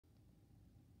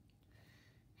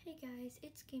Hey guys,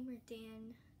 it's Gamer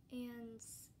Dan, and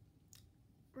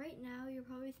right now you're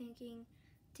probably thinking,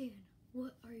 Dan,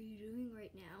 what are you doing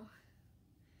right now?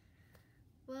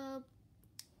 Well,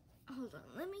 hold on,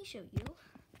 let me show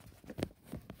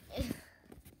you.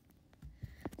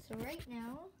 So right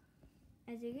now,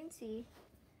 as you can see,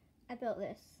 I built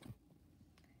this.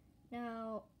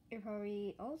 Now, you're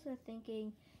probably also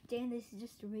thinking, Dan, this is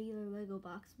just a regular Lego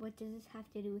box. What does this have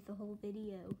to do with the whole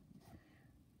video?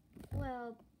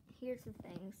 Well, here's the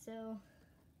thing. So,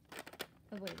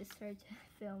 oh wait, it's hard to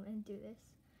film and do this.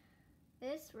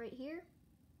 This right here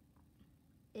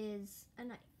is a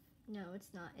knife. No, it's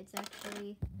not. It's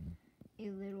actually a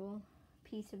little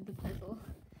piece of the puzzle.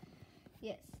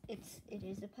 Yes, it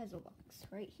is a puzzle box.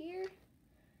 Right here,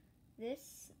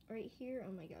 this right here,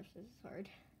 oh my gosh, this is hard.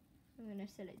 I'm gonna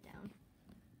set it down.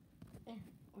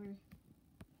 Or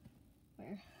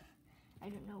where? I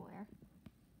don't know where.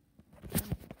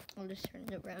 I'll just turn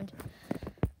it around.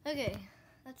 Okay,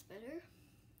 that's better.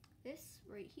 This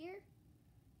right here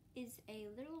is a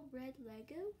little red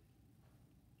Lego.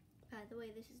 By the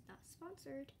way, this is not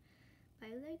sponsored by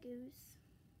Legos,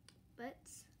 but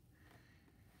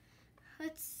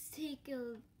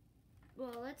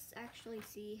let's actually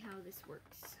see how this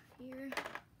works here.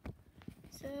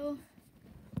 So,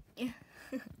 yeah,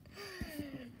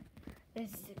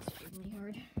 this is extremely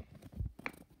hard.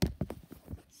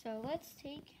 So let's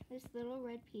take this little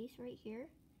red piece right here,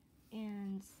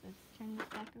 and let's turn this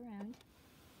back around.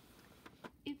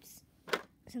 Oops,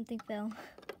 something fell.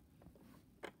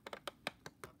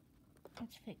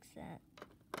 Let's fix that.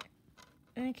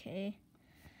 Okay.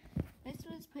 This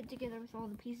was put together with all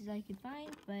the pieces I could find,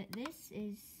 but this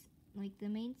is like the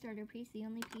main starter piece, the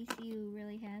only piece you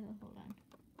really have. Oh, hold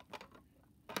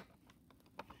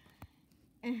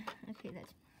on. Okay,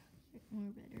 that's more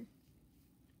better.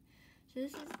 So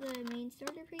this is the main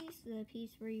starter piece, the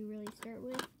piece where you really start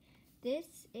with.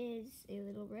 This is a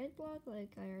little red block,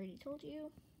 like I already told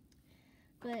you.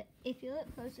 But if you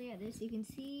look closely at this, you can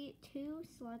see two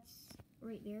slots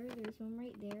right there. There's one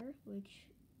right there, which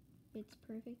fits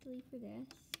perfectly for this.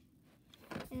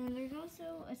 And then there's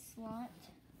also a slot,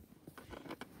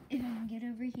 if I can get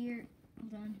over here,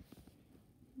 hold on,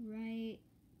 right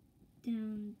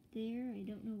down there. I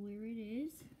don't know where it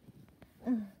is.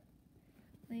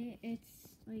 It's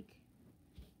like,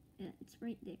 yeah, it's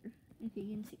right there, if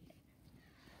you can see it.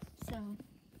 So,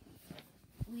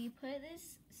 we put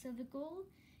this, so the goal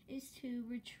is to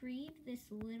retrieve this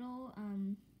little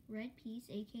red piece,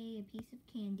 aka a piece of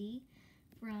candy,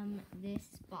 from this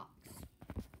box.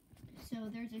 So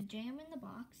there's a jam in the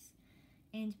box,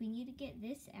 and we need to get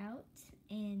this out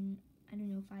in, I don't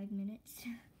know, 5 minutes.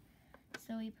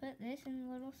 So we put this in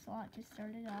the little slot to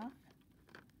start it off.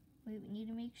 We need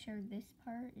to make sure this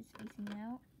part is facing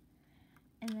out.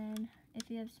 And then if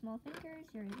you have small fingers,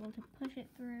 you're able to push it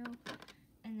through.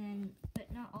 And then,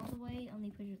 but not all the way,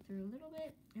 only push it through a little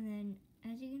bit. And then,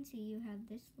 as you can see, you have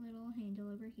this little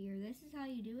handle over here. This is how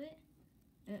you do it.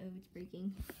 Uh-oh, it's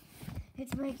breaking.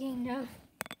 It's breaking, no.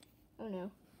 Oh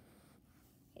no.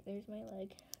 Okay, there's my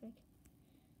leg. Let's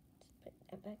put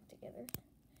that back together.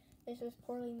 This was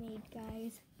poorly made,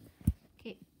 guys.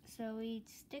 Okay, so we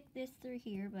stick this through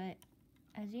here, but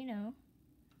as you know,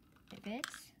 it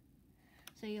fits.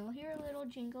 So you'll hear a little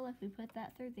jingle if we put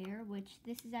that through there, which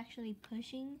this is actually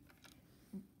pushing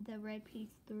the red piece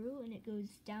through, and it goes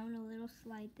down a little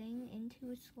slide thing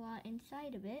into a slot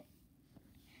inside of it.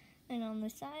 And on the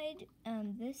side,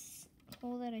 this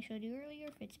hole that I showed you earlier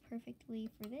fits perfectly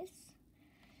for this.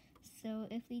 So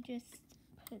if we just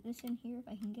put this in here, if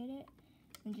I can get it,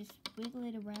 and just wiggle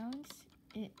it around,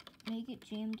 it may get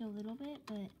jammed a little bit,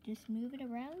 but just move it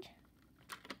around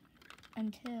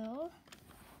until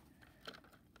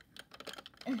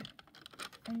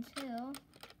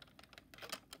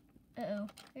uh-oh,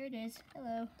 there it is.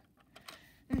 Hello.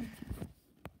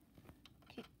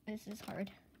 Okay, this is hard.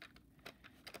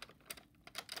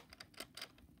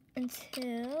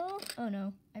 Until, oh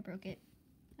no, I broke it.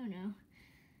 Oh no.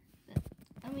 But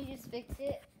let me just fix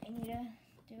it. I need to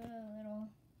do a little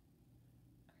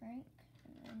crank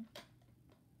and then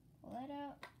pull that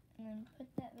out and then put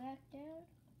that back down.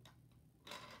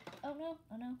 Oh no,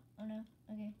 oh no, oh no.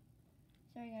 Okay.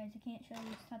 Sorry guys, I can't show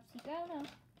you, it's top secret. Oh no.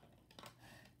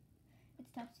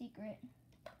 It's top secret.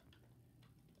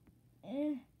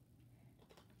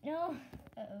 No.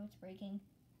 Uh-oh, it's breaking.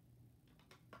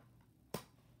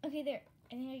 Okay, there.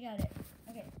 I think I got it.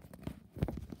 Okay.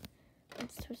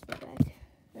 Let's twist it back.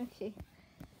 Okay.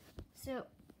 So,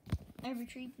 I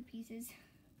retrieved the pieces.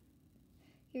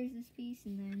 Here's this piece,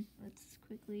 and then let's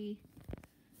quickly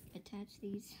attach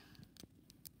these.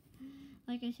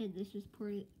 Like I said, this was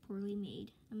poorly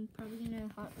made. I'm probably gonna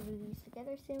hot glue these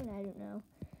together soon. I don't know.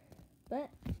 But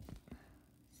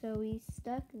so we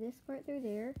stuck this part through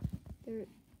there, through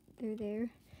there,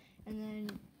 and then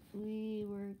we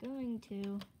were going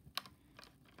to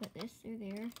put this through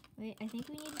there. Wait, I think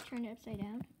we need to turn it upside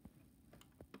down.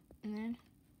 And then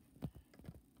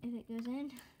if it goes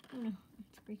in, oh no,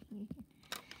 it's breaking again.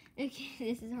 Okay,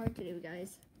 this is hard to do,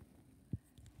 guys.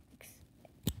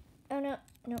 Oh no,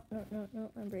 no,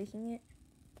 I'm breaking it.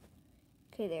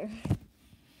 Okay, there.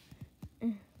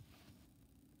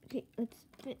 Okay, let's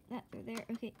fit that through there.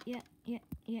 Okay, yeah.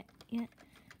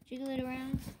 Jiggle it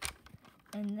around.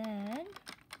 And then,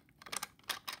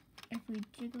 if we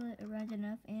jiggle it around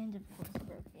enough, and of course it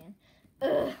broke again.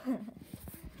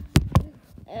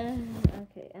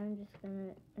 Okay, I'm just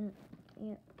gonna,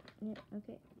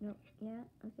 okay, no,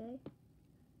 okay.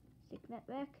 Stick that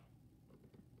back.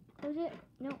 Close it.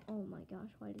 No, oh my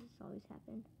gosh, why does this always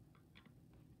happen?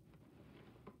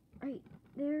 Right,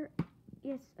 there,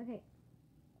 yes, okay.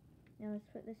 Now let's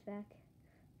put this back.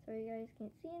 Sorry you guys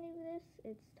can't see any of this.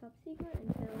 It's top secret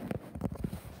until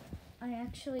I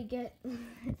actually get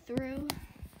it through.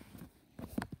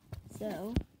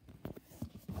 So,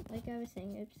 like I was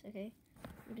saying, oops, okay.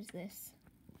 What is this?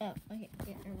 Oh, okay,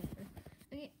 yeah, I remember.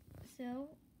 Okay, so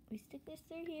we stick this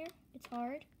through here. It's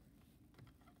hard.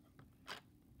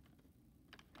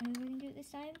 Are we gonna do it this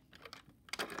time?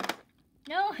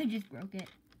 No, I just broke it.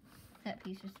 That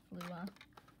piece just flew off.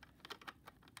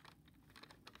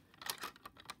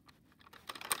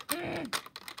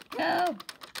 No!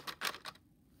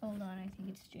 Hold on, I think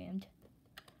it's jammed.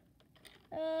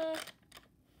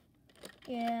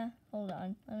 Yeah, hold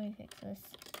on. Let me fix this.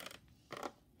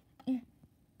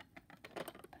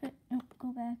 No,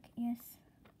 go back. Yes.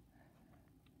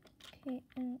 Okay,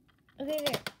 okay,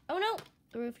 there. Oh no!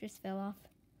 The roof just fell off.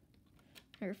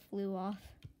 Or flew off.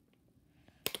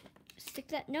 Stick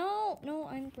that. No,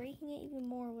 I'm breaking it even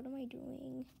more. What am I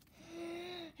doing?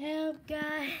 Help,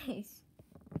 guys.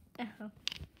 Ow.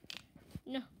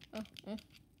 No. Oh.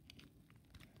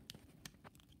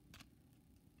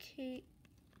 Okay,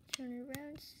 turn it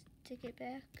around, stick it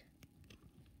back.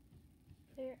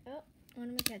 There. Oh, one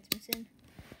of my cats missing.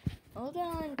 Hold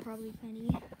on, probably Penny.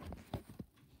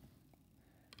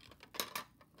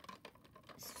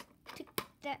 Stick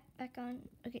that back on.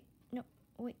 Okay, no,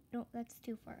 wait, no, that's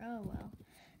too far. Oh well,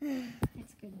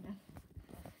 it's good enough.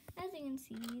 As you can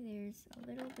see, there's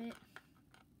a little bit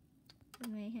of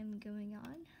mayhem going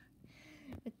on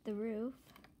with the roof,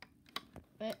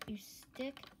 but you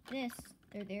stick this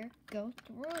there, go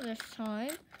through this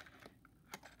time.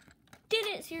 Did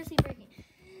it seriously breaking?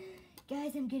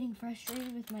 Guys, I'm getting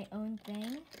frustrated with my own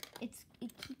thing. It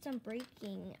keeps on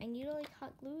breaking. I need to like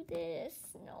hot glue this.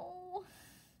 No.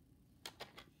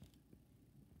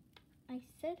 I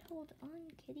said hold on,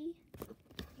 kitty.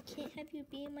 I can't have you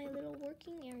be in my little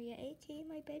working area, aka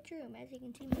my bedroom. As you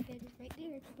can see, my bed is right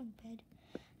there. It's a bunk bed.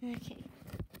 Okay.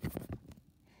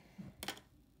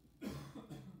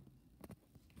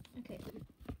 Okay.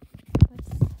 Let's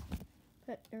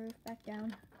put the roof back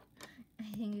down. I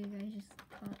think you guys just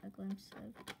caught a glimpse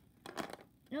of...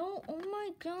 No! Oh my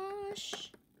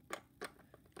gosh!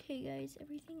 Okay guys,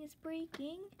 everything is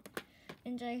breaking.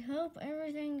 And I hope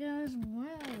everything goes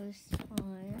well this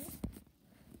time.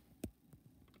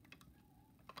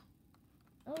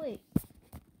 Oh wait.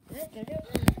 Is that Jojo?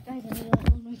 Guys, I need to let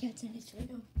one of my cats in. It's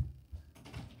Jojo.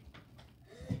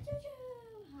 Jojo!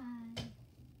 Hi.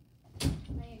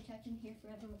 Now you're touching here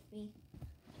forever with me.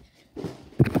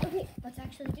 Okay, let's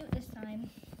actually do it this time.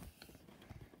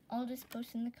 I'll just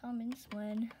post in the comments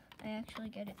when I actually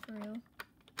get it through.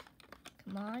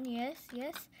 Come on, yes.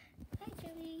 Hi,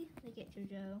 Joey. Look at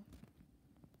Jojo.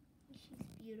 She's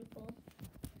beautiful.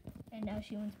 And now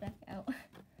she wants back out.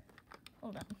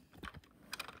 Hold on.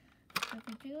 So I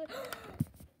can do it.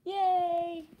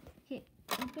 Yay! Okay,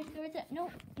 push towards that. No,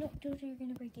 Jojo, you're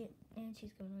gonna break it. And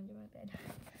she's going under my bed.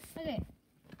 Okay.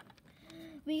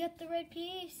 We got the red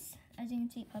piece. As you can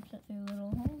see, it pops up through a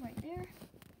little hole right there.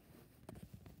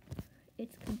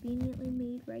 It's conveniently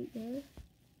made right there.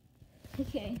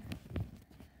 Okay.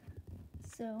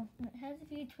 So, it has a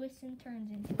few twists and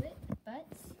turns into it, but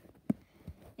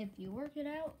if you work it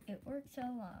out, it works so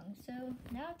long. So,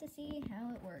 now to see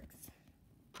how it works.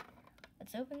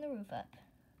 Let's open the roof up.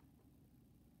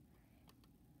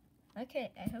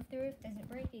 Okay, I hope the roof doesn't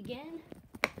break again,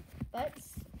 but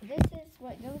this is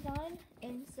what goes on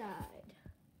inside.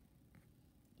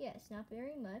 Yes, not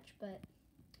very much, but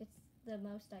it's the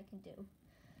most I can do.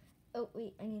 Oh,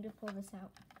 wait, I need to pull this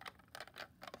out.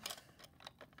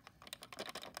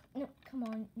 No, come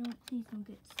on. No, please don't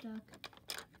get stuck.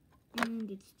 and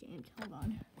it's jammed. Hold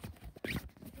on.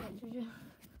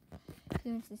 He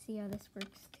wants to see how this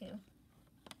works too.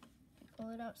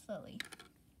 Pull it out slowly.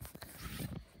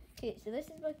 Okay, so this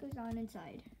is what goes on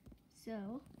inside.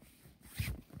 So,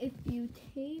 if you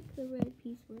take the red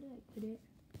piece, where did I put it?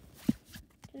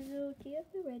 So, do you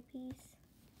have the red piece?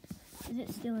 Is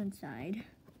it still inside?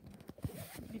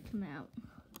 Did it come out?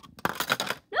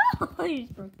 No! I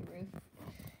just broke the roof.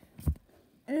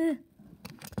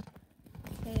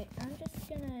 Okay, I'm just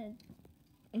gonna...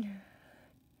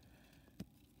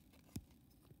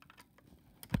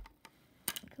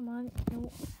 Come on,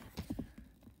 no.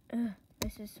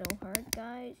 This is so hard,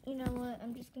 guys. You know what?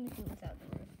 I'm just gonna do it without the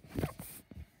roof.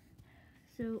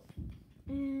 So,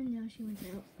 and now she went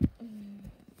out.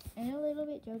 And a little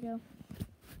bit, Jojo.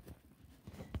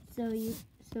 So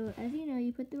as you know,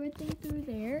 you put the red thing through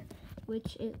there,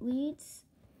 which it leads,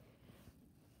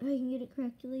 if I can get it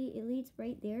correctly, it leads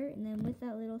right there, and then with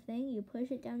that little thing, you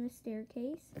push it down the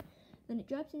staircase, then it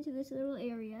drops into this little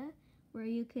area where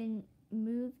you can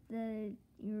move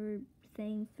your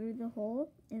thing through the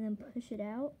hole, and then push it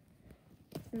out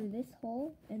through this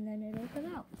hole, and then it'll come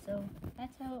out. So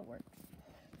that's how it works.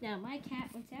 Now my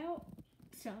cat went out,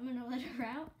 so I'm gonna let her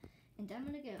out, and I'm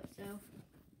gonna go. So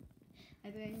I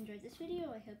hope you guys enjoyed this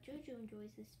video. I hope Jojo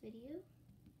enjoys this video.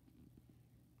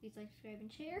 Please like, subscribe,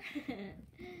 and share.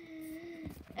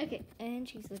 Okay, and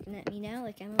she's looking at me now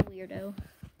like I'm a weirdo.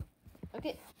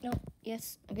 Okay, no,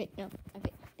 yes, okay, no,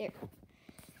 okay, there.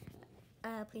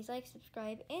 Please like,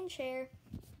 subscribe, and share.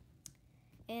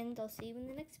 And I'll see you in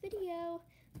the next video.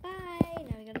 Bye!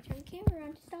 Now I gotta turn the camera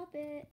on to stop it.